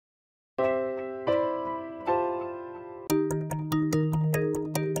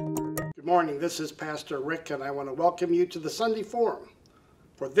morning. This is Pastor Rick, and I want to welcome you to the Sunday Forum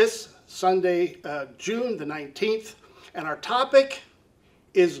for this Sunday, June the 19th. And our topic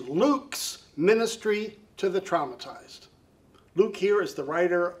is Luke's ministry to the traumatized. Luke here is the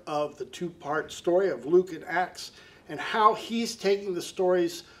writer of the two-part story of Luke and Acts, and how he's taking the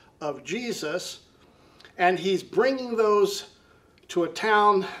stories of Jesus and he's bringing those to a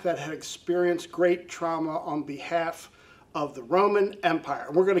town that had experienced great trauma on behalf of the Roman Empire.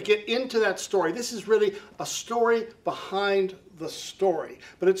 We're going to get into that story. This is really a story behind the story,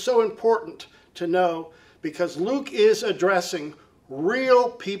 but it's so important to know because Luke is addressing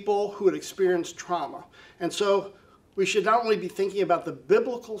real people who had experienced trauma. And so we should not only be thinking about the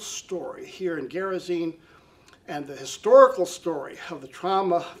biblical story here in Gerizim and the historical story of the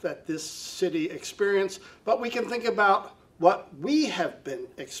trauma that this city experienced, but we can think about what we have been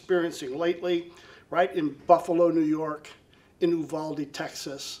experiencing lately, right, in Buffalo, New York, in Uvalde,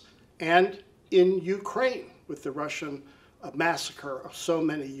 Texas, and in Ukraine with the Russian massacre of so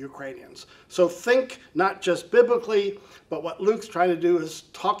many Ukrainians. So think not just biblically, but what Luke's trying to do is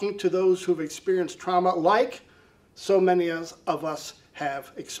talking to those who've experienced trauma like so many of us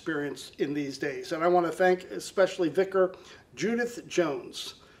have experienced in these days. And I want to thank especially Vicar Judith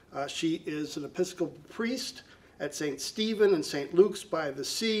Jones. She is an Episcopal priest at St. Stephen and St. Luke's by the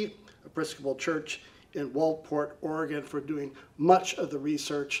Sea Episcopal Church in Walport, Oregon, for doing much of the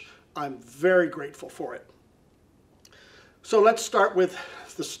research. I'm very grateful for it. So let's start with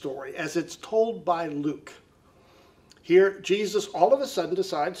the story as it's told by Luke. Here, Jesus all of a sudden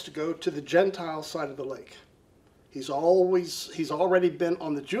decides to go to the Gentile side of the lake. He's already been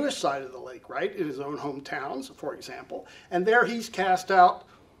on the Jewish side of the lake, right, in his own hometowns, for example, and there he's cast out,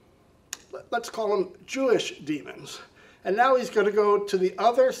 let's call them Jewish demons. And now he's going to go to the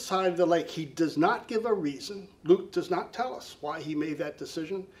other side of the lake. He does not give a reason. Luke does not tell us why he made that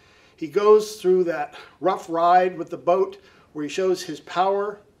decision. He goes through that rough ride with the boat where he shows his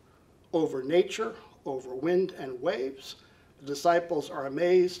power over nature, over wind and waves. The disciples are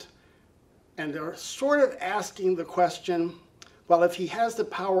amazed, and they're sort of asking the question, well, if he has the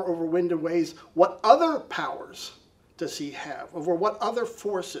power over wind and waves, what other powers does he have? Over what other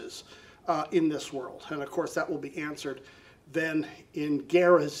forces in this world? And of course, that will be answered then in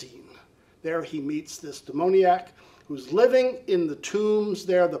Gerizim. There he meets this demoniac who's living in the tombs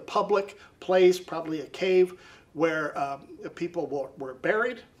there, the public place, probably a cave where people were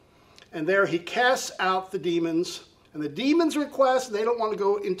buried. And there he casts out the demons. And the demons request, they don't want to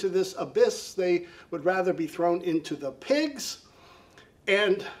go into this abyss. They would rather be thrown into the pigs.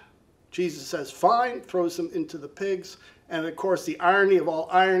 And Jesus says, fine, throws them into the pigs. And of course, the irony of all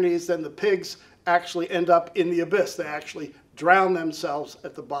ironies, then the pigs actually end up in the abyss. They actually drown themselves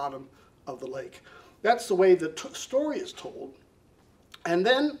at the bottom of the lake. That's the way the story is told. And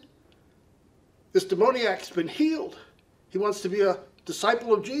then this demoniac's been healed. He wants to be a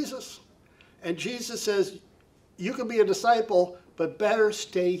disciple of Jesus. And Jesus says, you can be a disciple, but better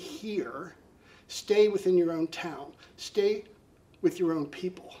stay here. Stay within your own town. Stay with your own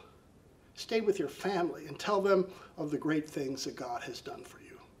people. Stay with your family and tell them of the great things that God has done for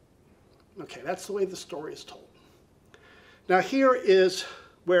you. Okay, that's the way the story is told. Now here is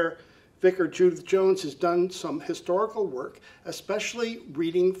where Vicar Judith Jones has done some historical work, especially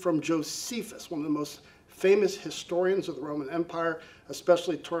reading from Josephus, one of the most famous historians of the Roman Empire,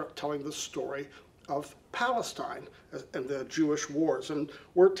 especially telling the story of Palestine and the Jewish wars. And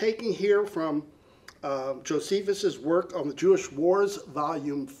we're taking here from Josephus's work on the Jewish Wars,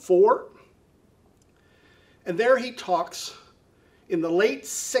 Volume 4. And there he talks in the late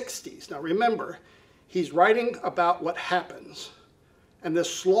 60s. Now remember, he's writing about what happens and the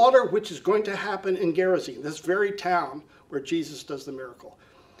slaughter which is going to happen in Gerizim, this very town where Jesus does the miracle.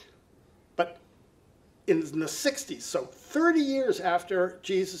 But in the 60s, so 30 years after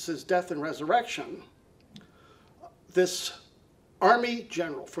Jesus' death and resurrection, this army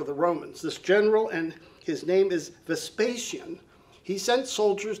general for the Romans, this general, and his name is Vespasian, he sent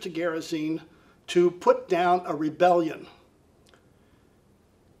soldiers to Gerizim to put down a rebellion.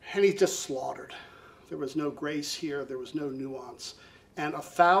 And he just slaughtered. There was no grace here. There was no nuance. And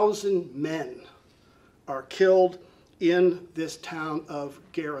 1,000 men are killed in this town of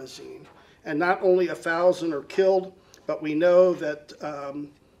Gerizim. And not only 1,000 are killed, but we know that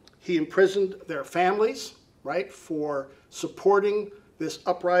he imprisoned their families, right, for supporting this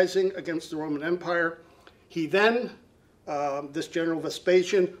uprising against the Roman Empire. He then, this General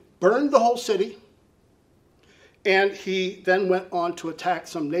Vespasian, burned the whole city, and he then went on to attack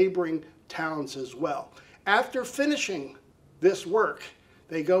some neighboring towns as well. After finishing this work,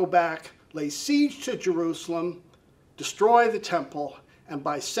 they go back, lay siege to Jerusalem, destroy the temple, And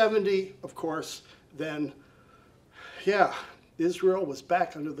by 70, of course, then, yeah, Israel was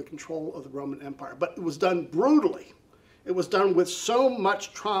back under the control of the Roman Empire. But it was done brutally. It was done with so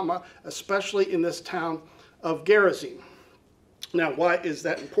much trauma, especially in this town of Gerizim. Now, why is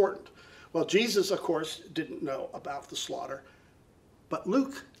that important? Well, Jesus, of course, didn't know about the slaughter, but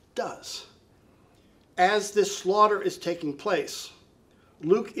Luke does. As this slaughter is taking place,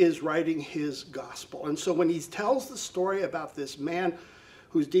 Luke is writing his gospel. And so when he tells the story about this man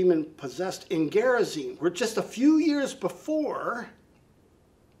who's demon-possessed in Gerizim, where just a few years before,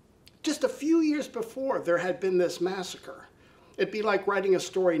 there had been this massacre. It'd be like writing a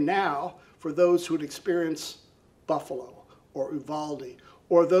story now for those who had experienced Buffalo or Uvalde,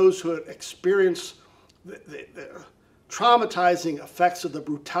 or those who had experienced the traumatizing effects of the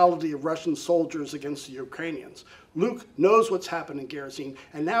brutality of Russian soldiers against the Ukrainians. Luke knows what's happened in Gerizim,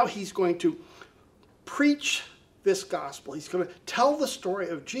 and now he's going to preach this gospel. He's going to tell the story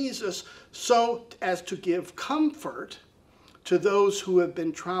of Jesus so as to give comfort to those who have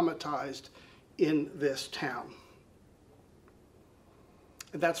been traumatized in this town.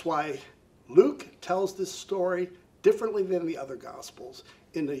 And that's why Luke tells this story differently than the other Gospels,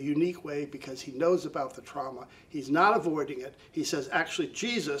 in a unique way, because he knows about the trauma. He's not avoiding it. He says, actually,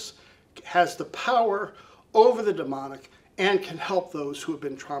 Jesus has the power over the demonic and can help those who have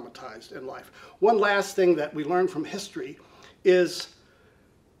been traumatized in life. One last thing that we learn from history is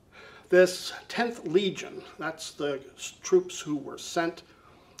this 10th Legion. That's the troops who were sent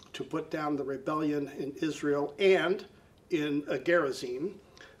to put down the rebellion in Israel and in Gerizim.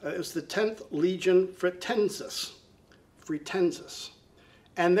 It was the 10th Legion Fretensis.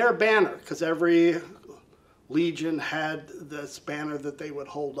 And their banner, because every legion had this banner that they would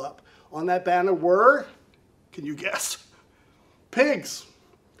hold up. On that banner were, can you guess? Pigs.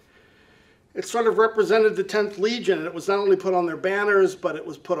 It sort of represented the 10th Legion, and it was not only put on their banners, but it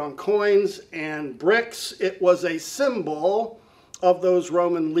was put on coins and bricks. It was a symbol of those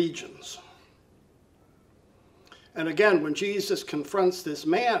Roman legions. And again, when Jesus confronts this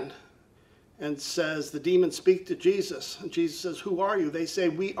man and says, the demons speak to Jesus, and Jesus says, who are you? They say,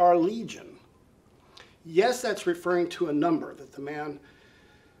 we are legion. Yes, that's referring to a number, that the man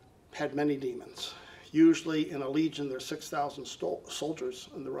had many demons. Usually in a legion, there's 6,000 soldiers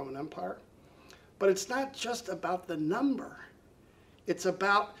in the Roman Empire. But it's not just about the number. It's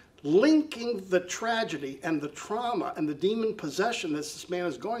about linking the tragedy and the trauma and the demon possession that this man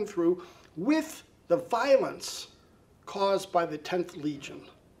is going through with the violence caused by the 10th Legion,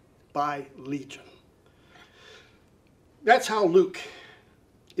 by legion. That's how Luke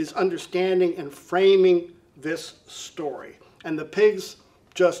is understanding and framing this story. And the pigs,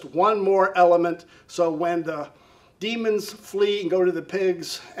 just one more element. So when the demons flee and go to the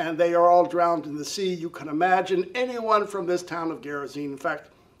pigs and they are all drowned in the sea, you can imagine anyone from this town of Gerizim, in fact,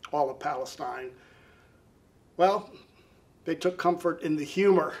 all of Palestine, well, they took comfort in the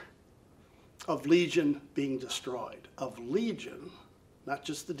humor of legion being destroyed, of legion, not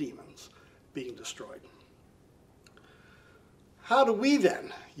just the demons, being destroyed. How do we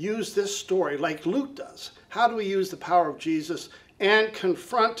then use this story like Luke does? How do we use the power of Jesus and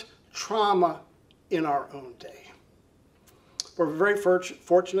confront trauma in our own day? We're very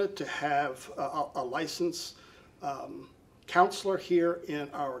fortunate to have a licensed counselor here in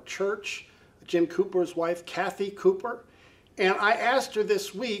our church, Jim Cooper's wife, Kathy Cooper. And I asked her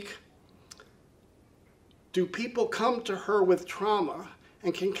this week, do people come to her with trauma,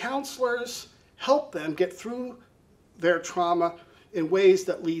 and can counselors help them get through their trauma in ways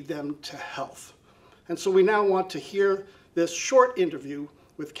that lead them to health? And so we now want to hear this short interview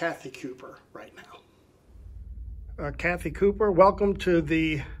with Kathy Cooper right now. Kathy Cooper, welcome to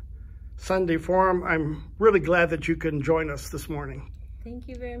the Sunday Forum. I'm really glad that you can join us this morning. Thank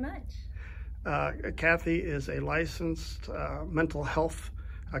you very much. Kathy is a licensed mental health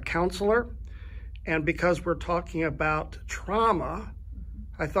counselor. And because we're talking about trauma,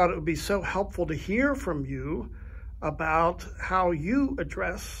 I thought it would be so helpful to hear from you about how you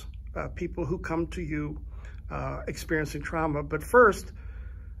address people who come to you experiencing trauma. But first,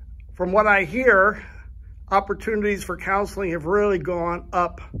 from what I hear, opportunities for counseling have really gone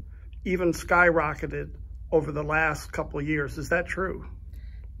up, even skyrocketed over the last couple of years. Is that true?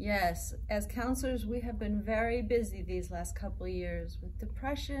 Yes. As counselors, we have been very busy these last couple of years with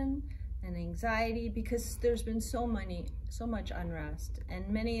depression and anxiety, because there's been so much unrest, and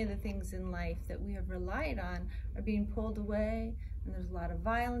many of the things in life that we have relied on are being pulled away, and there's a lot of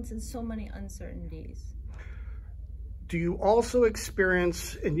violence and so many uncertainties. Do you also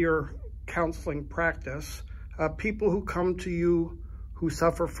experience in your counseling practice people who come to you who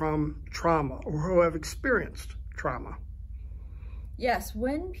suffer from trauma or who have experienced trauma? Yes,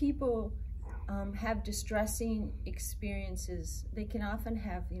 when people have distressing experiences, they can often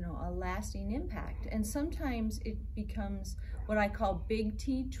have, a lasting impact. And sometimes it becomes what I call big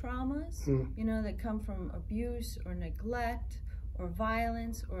T traumas, that come from abuse or neglect or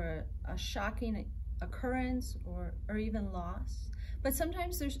violence or a shocking occurrence or even loss. But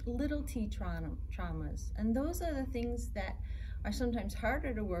sometimes there's little T traumas, and those are the things that are sometimes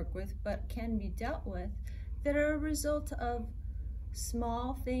harder to work with but can be dealt with, that are a result of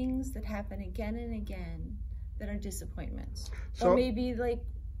small things that happen again and again that are disappointments. Or maybe like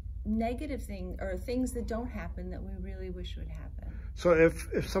negative things or things that don't happen that we really wish would happen. So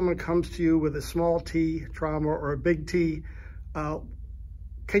if someone comes to you with a small T trauma or a big T,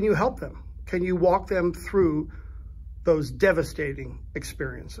 can you help them? Can you walk them through those devastating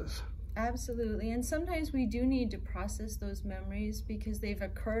experiences? Absolutely. And sometimes we do need to process those memories because they've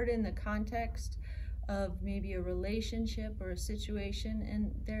occurred in the context of maybe a relationship or a situation,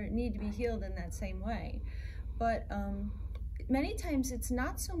 and they need to be healed in that same way. But many times it's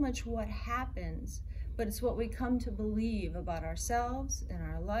not so much what happens, but it's what we come to believe about ourselves and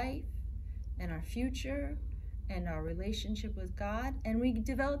our life and our future and our relationship with God. And we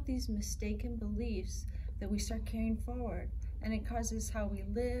develop these mistaken beliefs that we start carrying forward, and it causes how we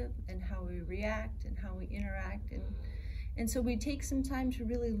live and how we react and how we interact. And so we take some time to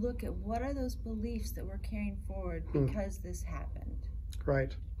really look at what are those beliefs that we're carrying forward because this happened.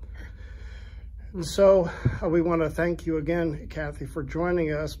 Right. And so we want to thank you again, Kathy, for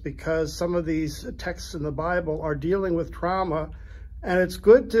joining us, because some of these texts in the Bible are dealing with trauma, and it's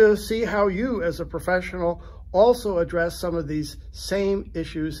good to see how you as a professional also address some of these same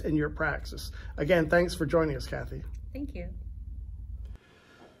issues in your practice. Again, thanks for joining us, Kathy. Thank you.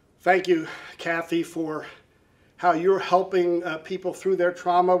 Thank you, Kathy, for how you're helping people through their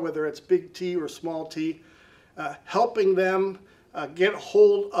trauma, whether it's big T or small t, helping them get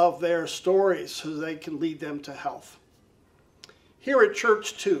hold of their stories so they can lead them to health. Here at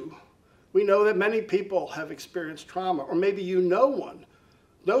church, too, we know that many people have experienced trauma, or maybe you know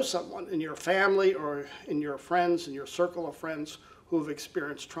someone in your family or in your friends, in your circle of friends who have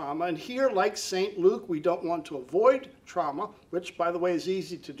experienced trauma. And here, like St. Luke, we don't want to avoid trauma, which, by the way, is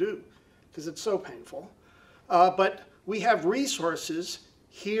easy to do because it's so painful. But we have resources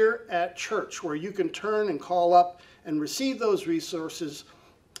here at church where you can turn and call up and receive those resources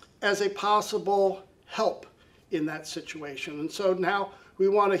as a possible help in that situation. And so now we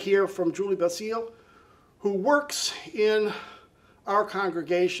want to hear from Julie Bliese, who works in our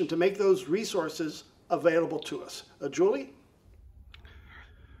congregation to make those resources available to us. Julie?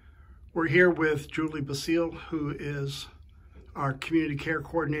 We're here with Julie Bliese, who is our community care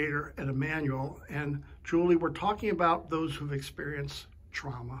coordinator at Emmanuel. And Julie, we're talking about those who've experienced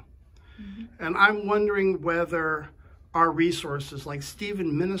trauma. And I'm wondering whether our resources like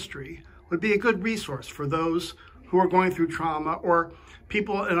Stephen Ministry would be a good resource for those who are going through trauma, or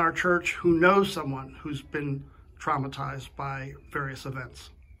people in our church who know someone who's been traumatized by various events.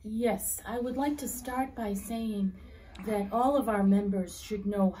 Yes, I would like to start by saying that all of our members should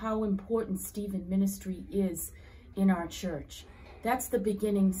know how important Stephen Ministry is in our church. That's the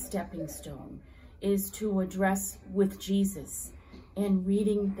beginning stepping stone, is to address with Jesus and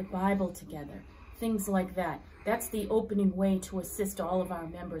reading the Bible together, things like that. That's the opening way to assist all of our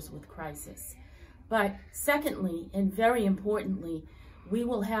members with crisis. But secondly, and very importantly, we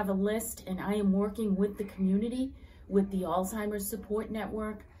will have a list, and I am working with the community, with the Alzheimer's Support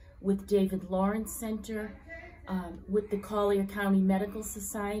Network, with David Lawrence Center, with the Collier County Medical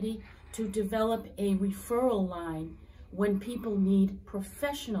Society, to develop a referral line when people need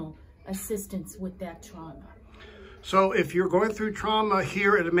professional assistance with that trauma. So if you're going through trauma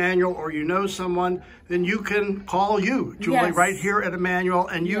here at Emmanuel, or you know someone, then you can call you, Julie, Yes. right here at Emmanuel,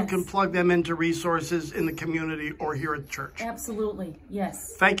 and you Yes. can plug them into resources in the community or here at church. Absolutely,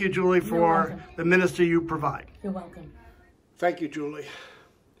 yes. Thank you, Julie, You're for welcome. the ministry you provide. You're welcome. Thank you, Julie.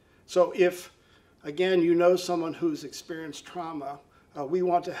 So if, again, you know someone who's experienced trauma, we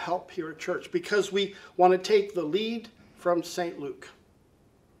want to help here at church because we want to take the lead from St. Luke.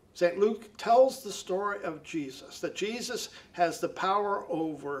 St. Luke tells the story of Jesus, that Jesus has the power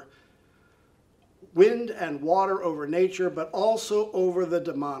over wind and water, over nature, but also over the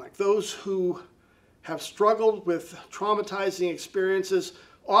demonic. Those who have struggled with traumatizing experiences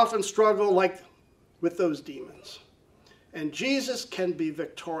often struggle like with those demons. And Jesus can be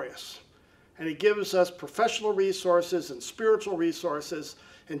victorious. And he gives us professional resources and spiritual resources,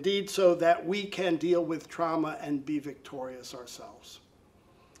 indeed, so that we can deal with trauma and be victorious ourselves.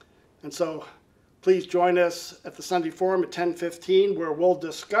 And so please join us at the Sunday Forum at 10:15, where we'll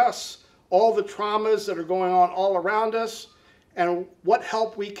discuss all the traumas that are going on all around us and what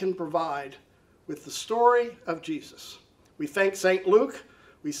help we can provide with the story of Jesus. We thank St. Luke,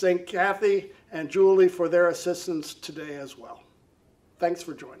 we thank Kathy and Julie for their assistance today as well. Thanks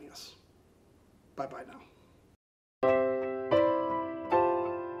for joining us. Bye-bye now.